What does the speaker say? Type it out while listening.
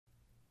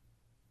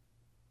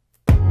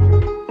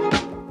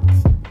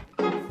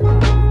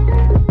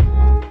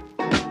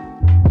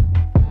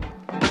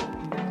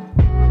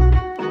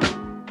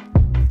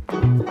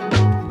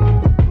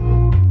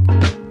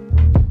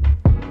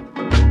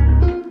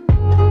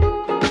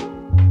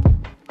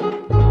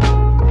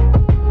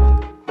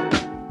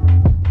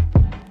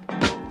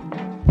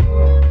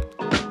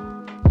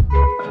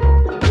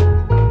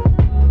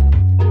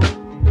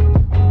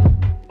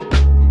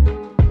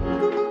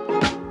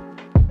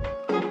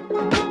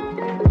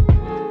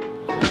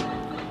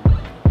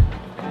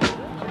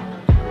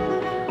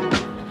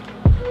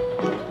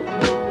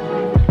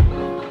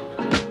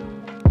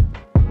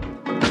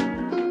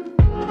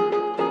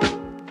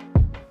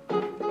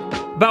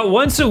About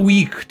once a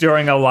week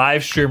during a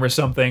live stream or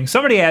something,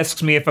 somebody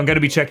asks me if I'm going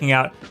to be checking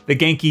out the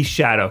Genki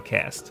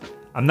ShadowCast.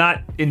 I'm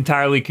not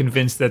entirely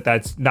convinced that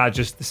that's not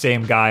just the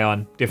same guy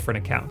on different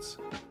accounts.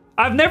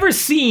 I've never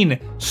seen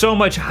so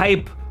much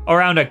hype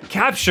around a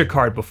capture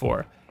card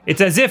before. It's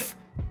as if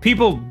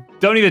people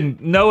don't even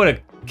know what a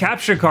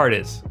capture card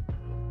is.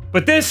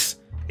 But this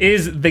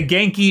is the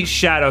Genki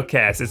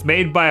ShadowCast. It's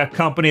made by a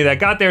company that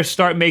got their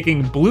start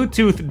making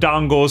Bluetooth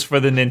dongles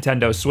for the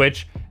Nintendo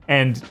Switch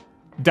and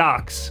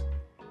docks.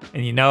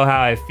 And you know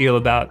how I feel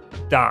about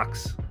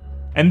docks.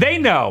 And they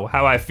know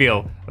how I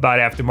feel about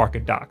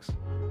aftermarket docks.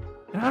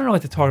 And I don't know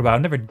what to talk about.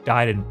 I've never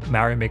died in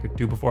Mario Maker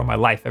 2 before in my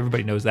life.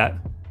 Everybody knows that.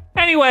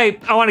 Anyway,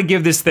 I want to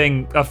give this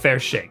thing a fair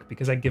shake,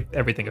 because I give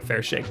everything a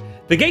fair shake.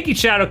 The Genki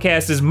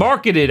ShadowCast is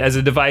marketed as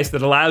a device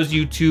that allows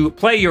you to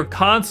play your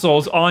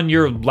consoles on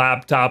your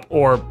laptop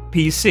or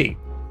PC,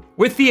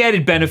 with the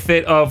added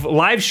benefit of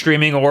live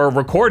streaming or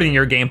recording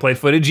your gameplay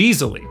footage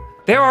easily.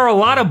 There are a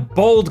lot of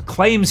bold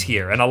claims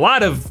here, and a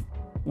lot of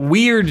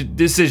weird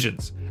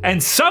decisions,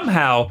 and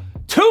somehow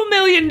 $2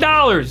 million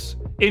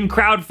in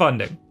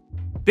crowdfunding.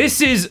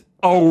 This is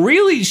a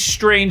really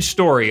strange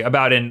story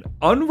about an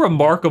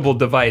unremarkable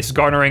device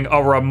garnering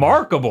a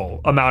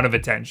remarkable amount of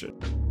attention.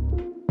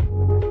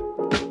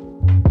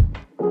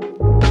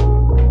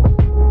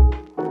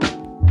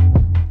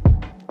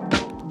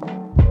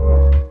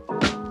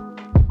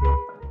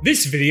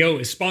 This video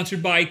is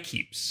sponsored by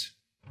Keeps.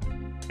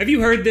 Have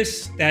you heard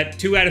this? That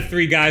 2 out of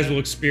 3 guys will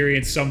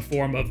experience some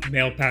form of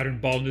male pattern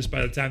baldness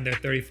by the time they're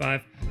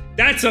 35?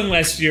 That's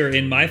unless you're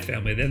in my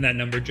family, then that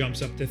number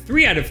jumps up to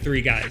 3 out of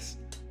 3 guys.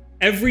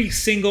 Every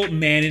single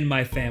man in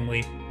my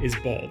family is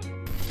bald.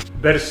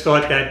 Better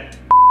start that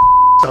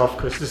off,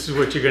 because this is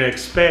what you're gonna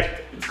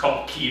expect. It's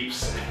called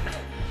Keeps.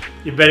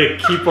 You better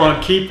keep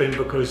on keeping,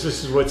 because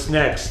this is what's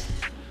next.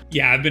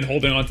 Yeah, I've been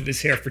holding on to this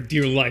hair for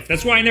dear life.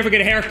 That's why I never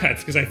get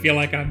haircuts, because I feel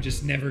like I'm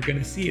just never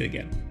gonna see it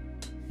again.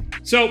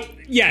 So,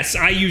 yes,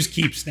 I use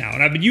Keeps now,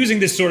 and I've been using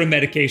this sort of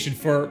medication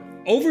for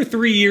over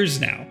 3 years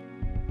now.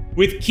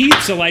 With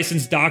Keeps, a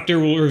licensed doctor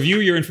will review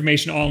your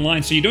information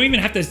online, so you don't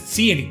even have to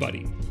see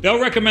anybody. They'll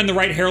recommend the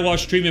right hair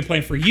loss treatment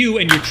plan for you,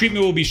 and your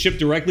treatment will be shipped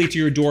directly to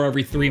your door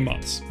every 3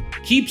 months.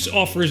 Keeps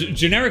offers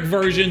generic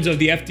versions of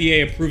the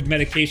FDA-approved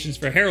medications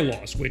for hair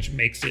loss, which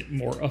makes it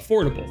more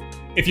affordable.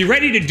 If you're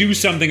ready to do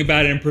something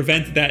about it and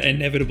prevent that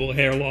inevitable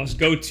hair loss,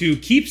 go to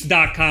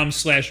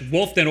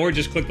keeps.com/wolfden, or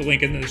just click the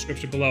link in the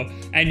description below,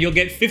 and you'll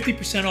get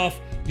 50% off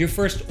your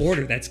first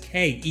order. That's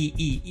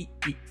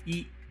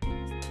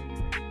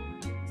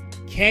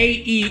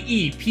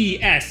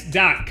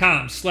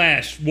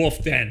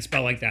KEEPS.com/wolfden,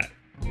 spelled like that.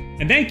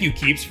 And thank you,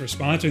 Keeps, for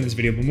sponsoring this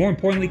video, but more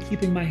importantly,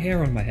 keeping my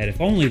hair on my head.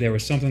 If only there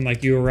was something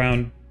like you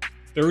around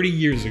 30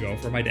 years ago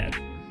for my dad.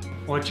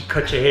 Why don't you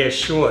cut your hair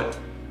short?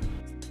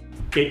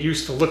 Get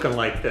used to looking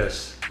like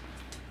this.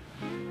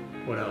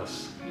 What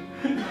else?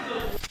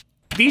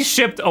 These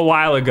shipped a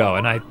while ago,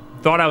 and I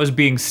thought I was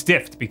being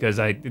stiffed because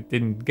I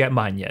didn't get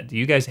mine yet. Do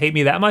you guys hate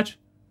me that much?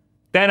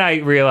 Then I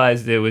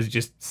realized it was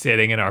just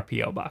sitting in our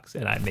P.O. box,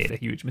 and I made a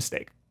huge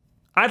mistake.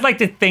 I'd like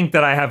to think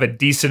that I have a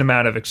decent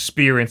amount of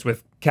experience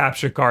with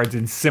capture cards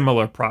and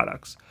similar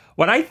products.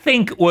 What I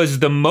think was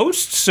the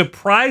most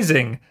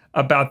surprising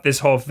about this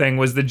whole thing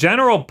was the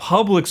general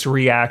public's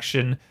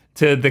reaction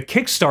to the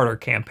Kickstarter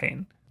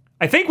campaign.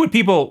 I think what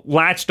people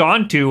latched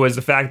onto was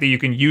the fact that you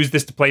can use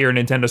this to play your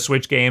Nintendo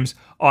Switch games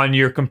on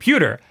your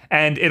computer,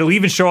 and it'll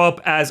even show up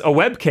as a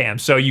webcam,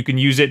 so you can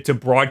use it to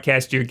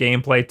broadcast your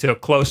gameplay to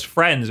close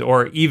friends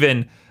or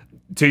even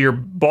to your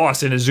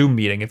boss in a Zoom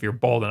meeting if you're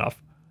bold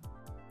enough.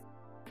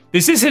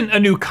 This isn't a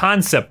new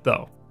concept,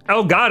 though.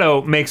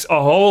 Elgato makes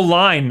a whole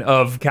line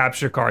of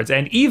capture cards,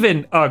 and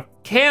even a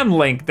cam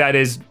link that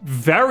is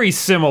very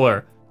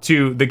similar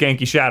to the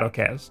Genki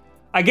ShadowCast.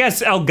 I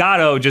guess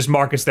Elgato just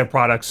markets their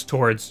products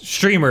towards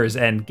streamers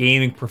and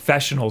gaming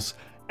professionals,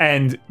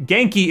 and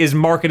Genki is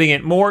marketing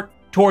it more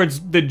towards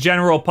the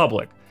general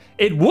public.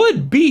 It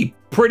would be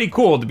pretty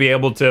cool to be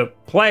able to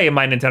play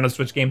my Nintendo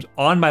Switch games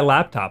on my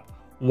laptop.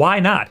 Why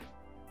not?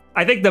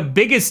 I think the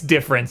biggest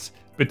difference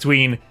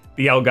between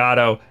the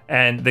Elgato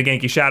and the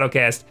Genki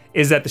ShadowCast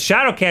is that the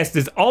ShadowCast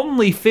is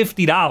only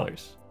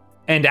 $50.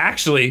 And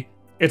actually,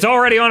 it's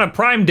already on a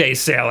Prime Day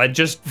sale at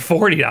just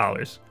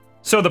 $40.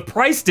 So the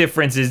price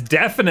difference is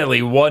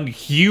definitely one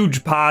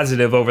huge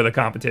positive over the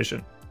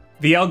competition.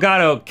 The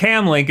Elgato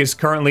Cam Link is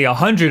currently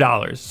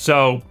 $100,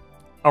 so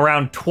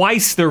around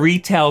twice the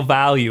retail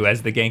value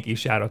as the Genki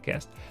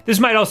ShadowCast. This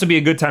might also be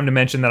a good time to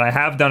mention that I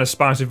have done a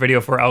sponsored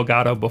video for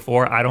Elgato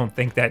before. I don't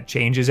think that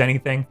changes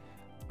anything.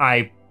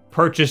 I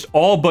purchased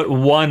all but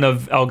one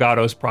of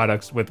Elgato's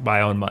products with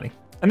my own money.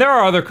 And there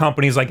are other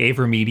companies like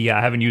AverMedia.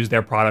 I haven't used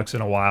their products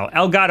in a while.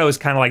 Elgato is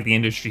kind of like the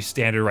industry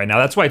standard right now.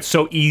 That's why it's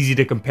so easy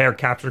to compare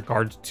capture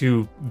cards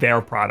to their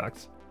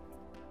products.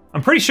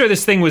 I'm pretty sure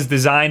this thing was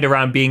designed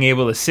around being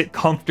able to sit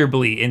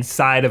comfortably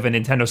inside of a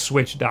Nintendo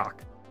Switch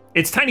dock.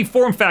 Its tiny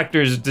form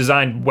factor is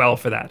designed well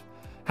for that.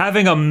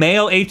 Having a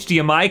male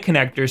HDMI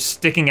connector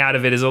sticking out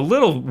of it is a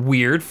little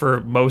weird for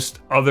most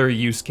other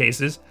use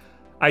cases.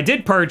 I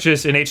did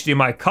purchase an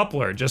HDMI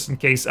coupler just in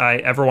case I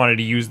ever wanted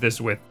to use this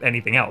with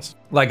anything else,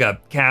 like a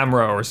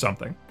camera or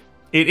something.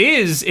 It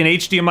is an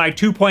HDMI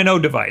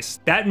 2.0 device.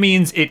 That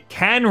means it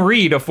can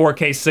read a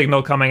 4K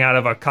signal coming out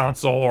of a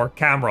console or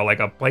camera like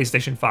a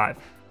PlayStation 5.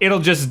 It'll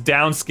just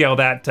downscale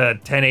that to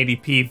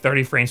 1080p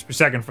 30 frames per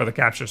second for the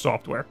capture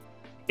software.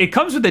 It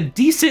comes with a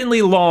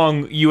decently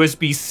long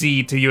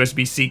USB-C to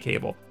USB-C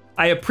cable.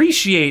 I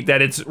appreciate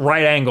that it's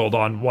right-angled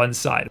on one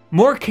side.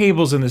 More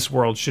cables in this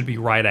world should be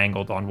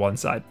right-angled on one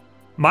side.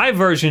 My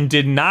version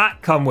did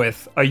not come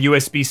with a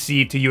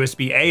USB-C to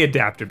USB-A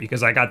adapter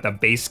because I got the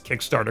base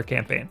Kickstarter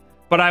campaign.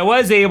 But I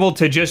was able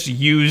to just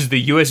use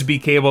the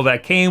USB cable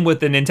that came with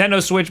the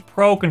Nintendo Switch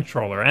Pro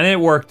controller, and it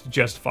worked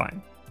just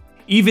fine.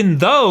 Even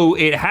though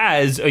it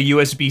has a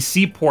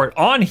USB-C port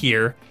on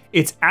here,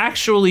 it's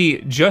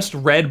actually just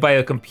read by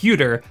a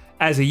computer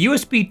as a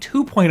USB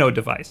 2.0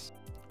 device.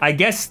 I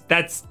guess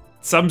that's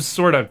some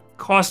sort of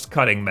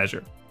cost-cutting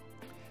measure.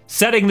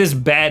 Setting this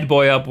bad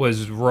boy up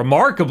was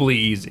remarkably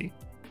easy.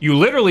 You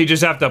literally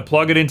just have to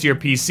plug it into your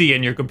PC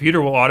and your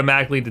computer will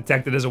automatically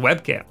detect it as a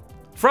webcam.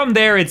 From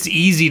there, it's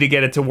easy to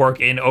get it to work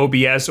in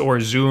OBS or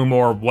Zoom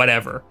or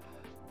whatever.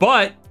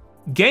 But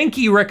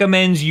Genki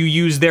recommends you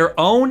use their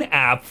own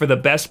app for the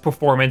best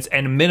performance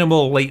and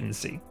minimal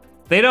latency.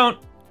 They don't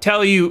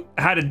tell you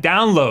how to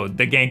download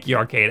the Genki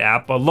Arcade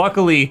app, but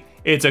luckily,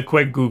 it's a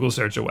quick Google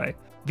search away.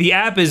 The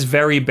app is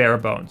very bare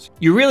bones.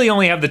 You really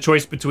only have the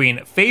choice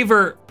between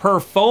favor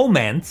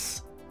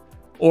performance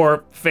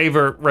or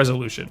favor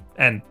resolution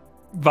and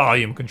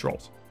volume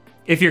controls.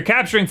 If you're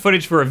capturing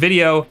footage for a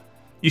video,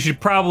 you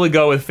should probably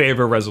go with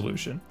favor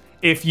resolution.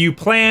 If you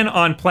plan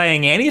on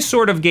playing any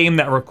sort of game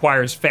that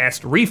requires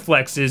fast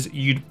reflexes,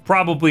 you'd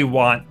probably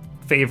want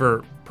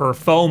favor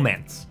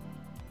performance.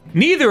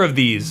 Neither of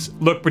these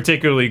look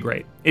particularly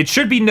great. It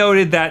should be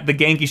noted that the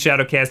Genki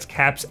ShadowCast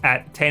caps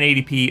at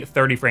 1080p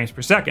 30 frames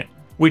per second,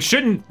 which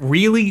shouldn't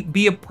really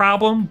be a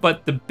problem,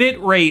 but the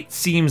bit rate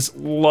seems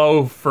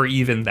low for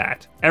even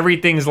that.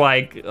 Everything's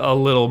like a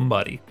little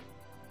muddy.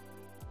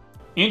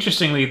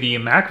 Interestingly, the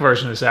Mac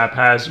version of this app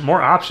has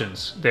more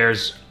options.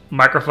 There's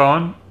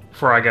microphone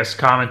for, I guess,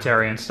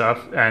 commentary and stuff,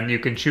 and you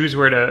can choose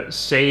where to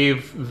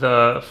save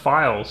the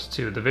files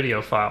to, the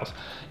video files.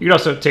 You can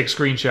also take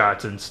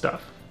screenshots and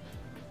stuff.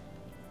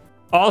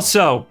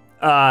 Also,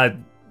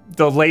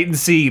 the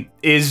latency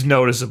is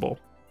noticeable,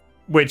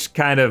 which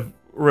kind of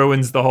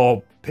ruins the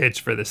whole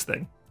pitch for this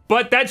thing.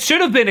 But that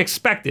should have been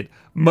expected.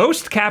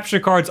 Most capture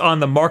cards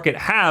on the market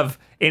have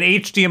an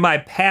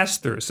HDMI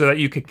pass-through so that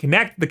you can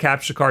connect the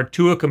capture card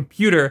to a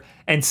computer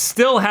and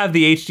still have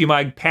the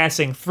HDMI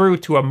passing through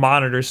to a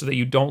monitor so that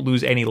you don't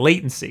lose any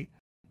latency.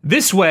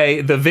 This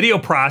way, the video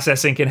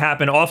processing can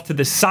happen off to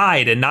the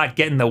side and not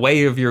get in the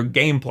way of your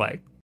gameplay.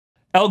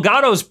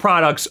 Elgato's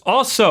products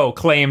also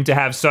claim to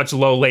have such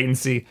low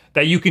latency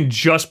that you can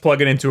just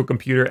plug it into a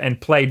computer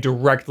and play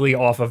directly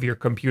off of your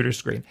computer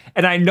screen.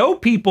 And I know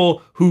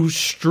people who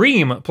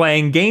stream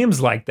playing games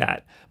like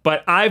that,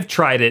 but I've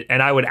tried it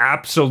and I would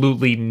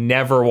absolutely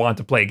never want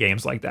to play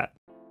games like that.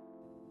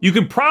 You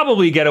can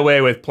probably get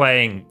away with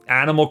playing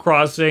Animal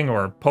Crossing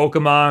or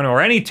Pokemon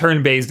or any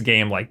turn-based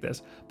game like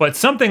this, but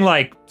something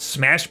like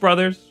Smash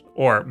Brothers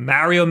or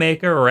Mario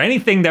Maker or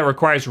anything that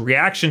requires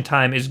reaction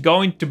time is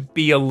going to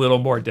be a little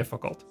more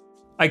difficult.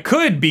 I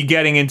could be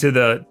getting into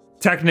the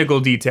technical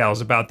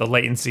details about the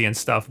latency and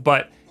stuff,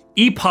 but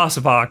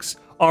ePosvox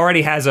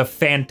already has a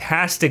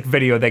fantastic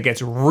video that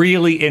gets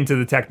really into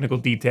the technical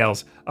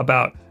details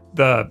about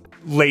the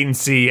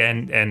latency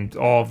and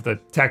all of the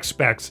tech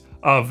specs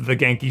of the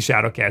Genki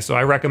ShadowCast. So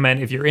I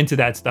recommend if you're into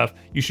that stuff,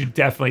 you should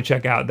definitely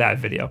check out that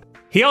video.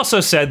 He also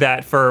said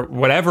that for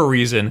whatever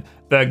reason,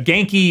 the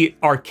Genki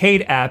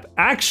Arcade app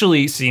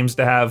actually seems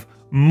to have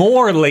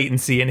more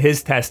latency in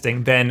his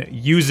testing than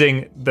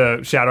using the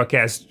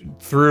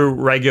ShadowCast through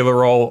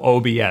regular old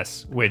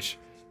OBS, which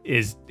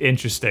is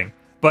interesting.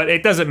 But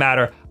it doesn't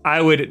matter.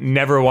 I would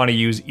never want to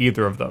use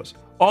either of those.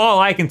 All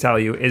I can tell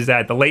you is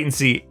that the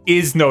latency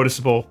is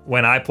noticeable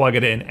when I plug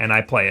it in and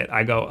I play it.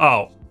 I go,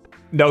 oh,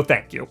 no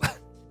thank you.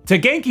 To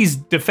Genki's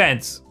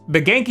defense,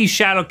 the Genki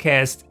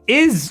ShadowCast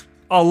is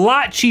a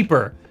lot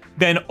cheaper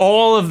than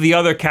all of the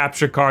other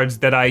capture cards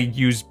that I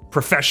use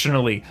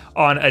professionally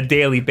on a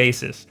daily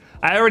basis.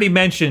 I already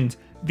mentioned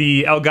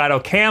the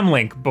Elgato Cam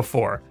Link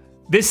before.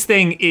 This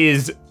thing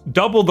is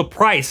double the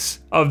price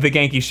of the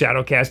Genki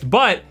ShadowCast,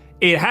 but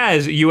it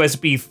has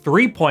USB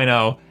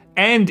 3.0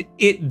 and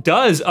it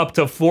does up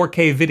to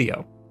 4K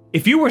video.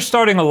 If you were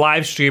starting a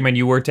live stream and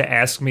you were to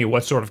ask me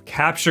what sort of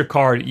capture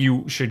card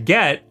you should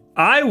get,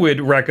 I would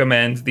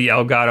recommend the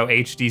Elgato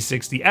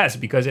HD60S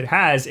because it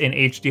has an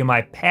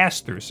HDMI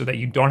pass-through so that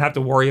you don't have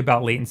to worry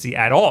about latency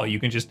at all. You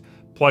can just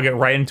plug it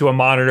right into a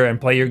monitor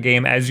and play your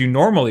game as you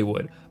normally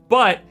would.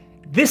 But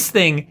this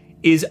thing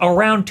is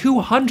around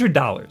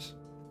 $200.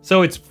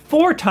 So it's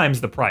 4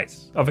 times the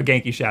price of a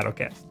Genki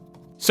ShadowCast.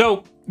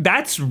 So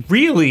that's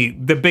really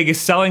the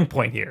biggest selling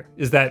point here,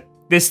 is that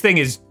this thing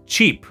is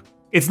cheap.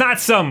 It's not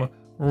some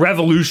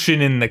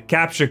revolution in the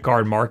capture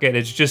card market.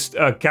 It's just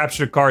a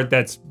capture card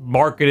that's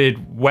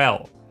marketed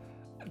well.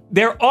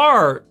 there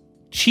are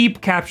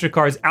cheap capture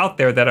cards out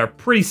there that are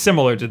pretty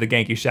similar to the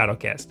Genki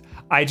ShadowCast.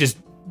 I just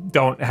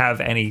don't have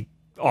any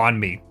on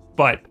me.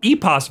 But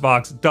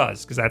EPOSVox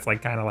does, because that's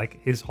like kind of like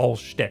his whole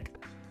shtick.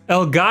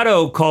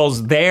 Elgato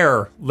calls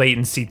their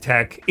latency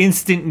tech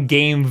instant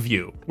game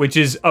view, which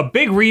is a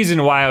big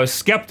reason why I was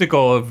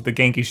skeptical of the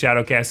Genki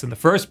ShadowCast in the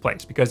first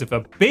place, because if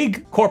a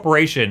big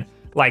corporation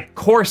like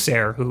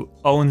Corsair, who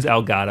owns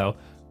Elgato,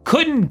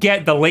 couldn't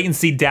get the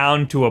latency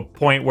down to a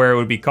point where it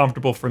would be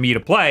comfortable for me to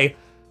play,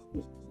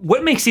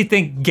 what makes you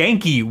think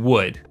Genki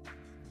would?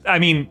 I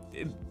mean,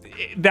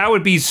 that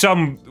would be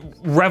some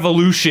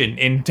revolution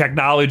in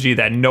technology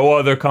that no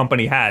other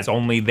company has,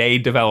 only they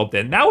developed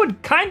it. And that would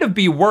kind of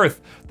be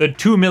worth the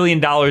 $2 million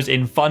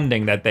in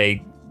funding that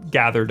they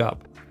gathered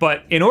up.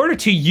 But in order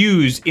to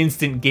use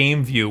Instant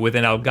Game View with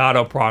an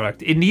Elgato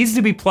product, it needs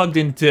to be plugged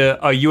into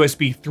a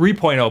USB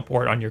 3.0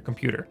 port on your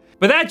computer.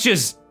 But that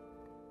just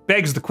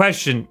begs the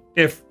question,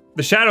 if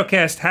the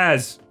ShadowCast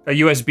has a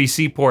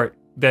USB-C port,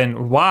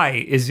 then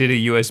why is it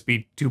a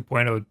USB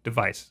 2.0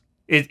 device?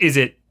 Is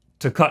it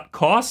to cut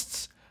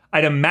costs?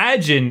 I'd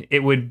imagine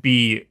it would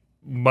be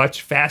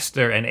much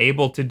faster and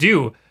able to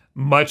do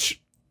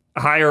much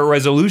higher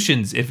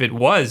resolutions if it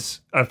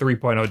was a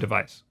 3.0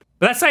 device.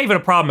 But that's not even a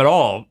problem at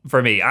all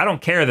for me. I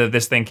don't care that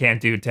this thing can't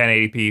do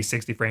 1080p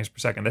 60 frames per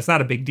second. That's not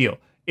a big deal.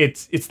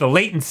 It's the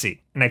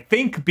latency. And I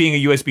think being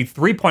a USB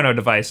 3.0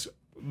 device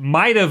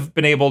might have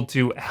been able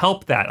to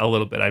help that a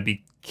little bit. I'd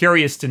be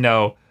curious to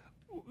know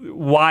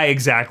why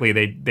exactly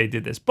they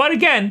did this. But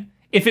again,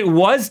 if it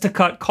was to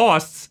cut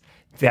costs,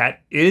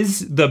 that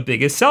is the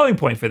biggest selling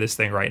point for this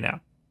thing right now.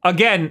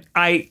 Again,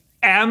 I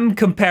am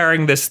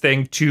comparing this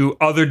thing to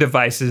other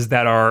devices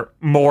that are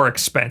more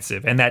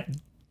expensive, and that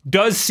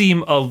does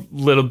seem a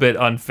little bit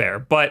unfair,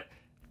 but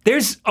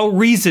there's a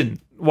reason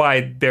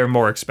why they're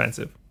more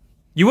expensive.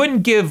 You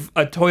wouldn't give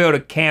a Toyota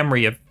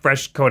Camry a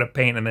fresh coat of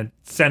paint and then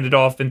send it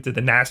off into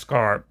the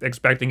NASCAR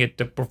expecting it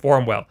to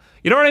perform well.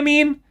 You know what I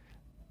mean?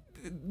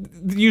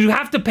 You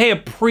have to pay a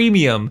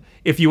premium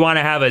if you want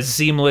to have a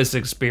seamless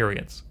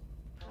experience.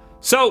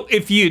 So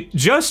if you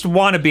just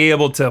want to be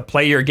able to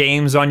play your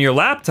games on your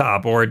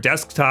laptop or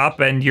desktop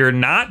and you're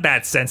not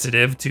that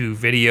sensitive to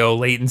video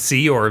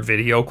latency or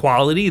video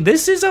quality,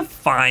 this is a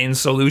fine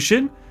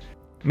solution.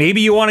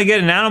 Maybe you want to get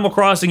an Animal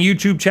Crossing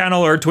YouTube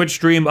channel or Twitch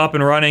stream up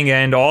and running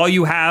and all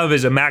you have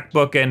is a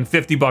MacBook and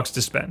 50 bucks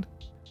to spend.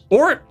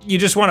 Or you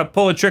just want to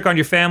pull a trick on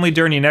your family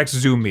during your next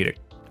Zoom meeting.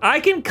 I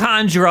can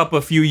conjure up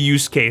a few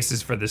use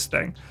cases for this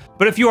thing.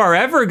 But if you are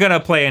ever gonna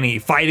play any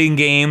fighting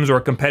games or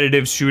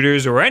competitive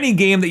shooters or any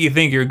game that you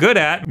think you're good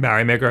at,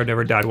 Mario Maker I've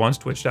Never Died Once,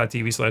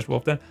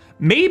 twitch.tv/WulffDen,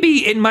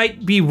 maybe it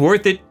might be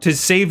worth it to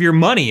save your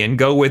money and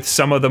go with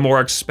some of the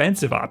more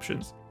expensive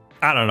options.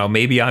 I don't know,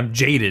 maybe I'm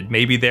jaded.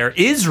 Maybe there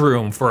is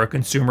room for a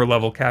consumer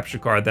level capture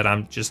card that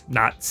I'm just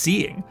not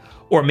seeing.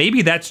 Or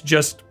maybe that's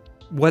just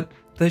what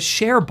the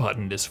share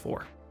button is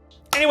for.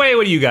 Anyway,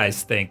 what do you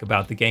guys think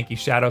about the Genki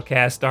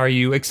ShadowCast? Are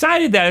you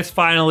excited that it's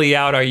finally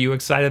out? Are you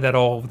excited that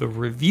all of the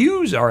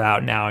reviews are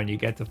out now and you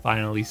get to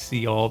finally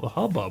see all the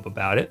hubbub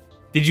about it?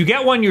 Did you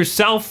get one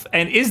yourself?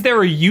 And is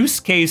there a use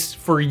case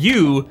for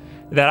you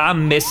that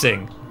I'm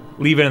missing?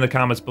 Leave it in the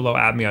comments below,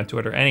 add me on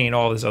Twitter, any and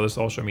all this other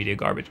social media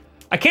garbage.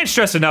 I can't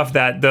stress enough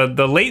that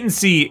the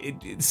latency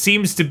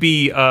seems to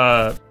be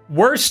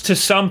worse to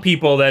some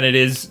people than it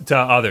is to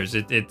others.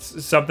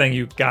 It's something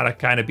you gotta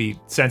kind of be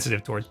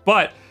sensitive towards.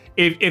 But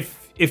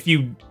if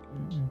you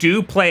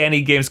do play any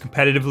games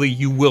competitively,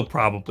 you will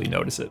probably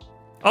notice it.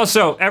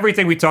 Also,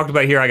 everything we talked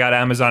about here, I got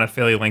Amazon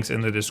affiliate links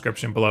in the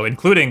description below,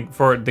 including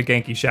for the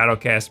Genki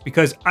ShadowCast,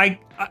 because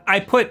I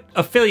put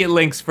affiliate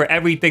links for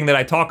everything that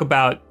I talk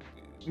about,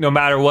 no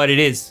matter what it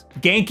is.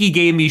 Genki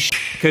gave me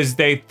because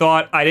they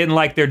thought I didn't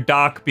like their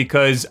dock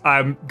because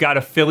I got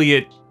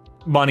affiliate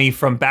money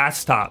from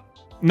Bathtop.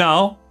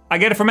 No, I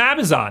get it from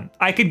Amazon.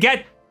 I could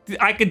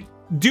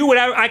do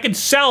whatever, I could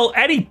sell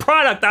any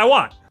product I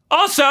want.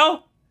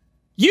 Also,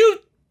 you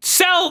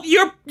sell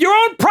your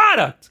own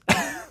product.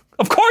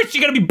 Of course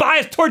you're gonna be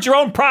biased towards your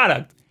own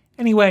product.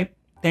 Anyway,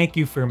 thank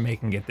you for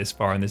making it this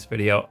far in this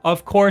video.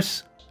 Of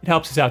course, it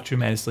helps us out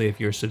tremendously if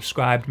you're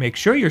subscribed. Make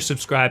sure you're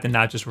subscribed and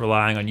not just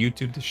relying on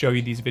YouTube to show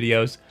you these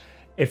videos.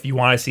 If you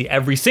wanna see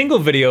every single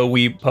video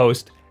we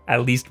post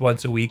at least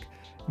once a week,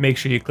 make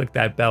sure you click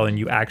that bell and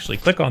you actually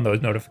click on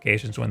those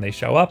notifications when they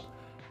show up.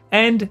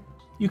 And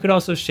you could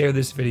also share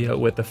this video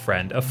with a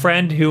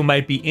friend who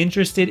might be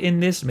interested in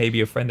this,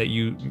 maybe a friend that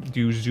you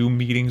do Zoom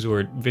meetings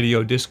or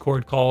video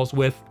Discord calls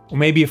with, or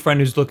maybe a friend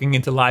who's looking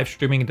into live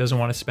streaming and doesn't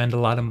want to spend a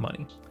lot of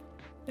money.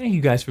 Thank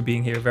you guys for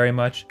being here very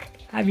much.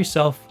 Have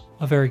yourself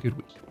a very good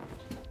week.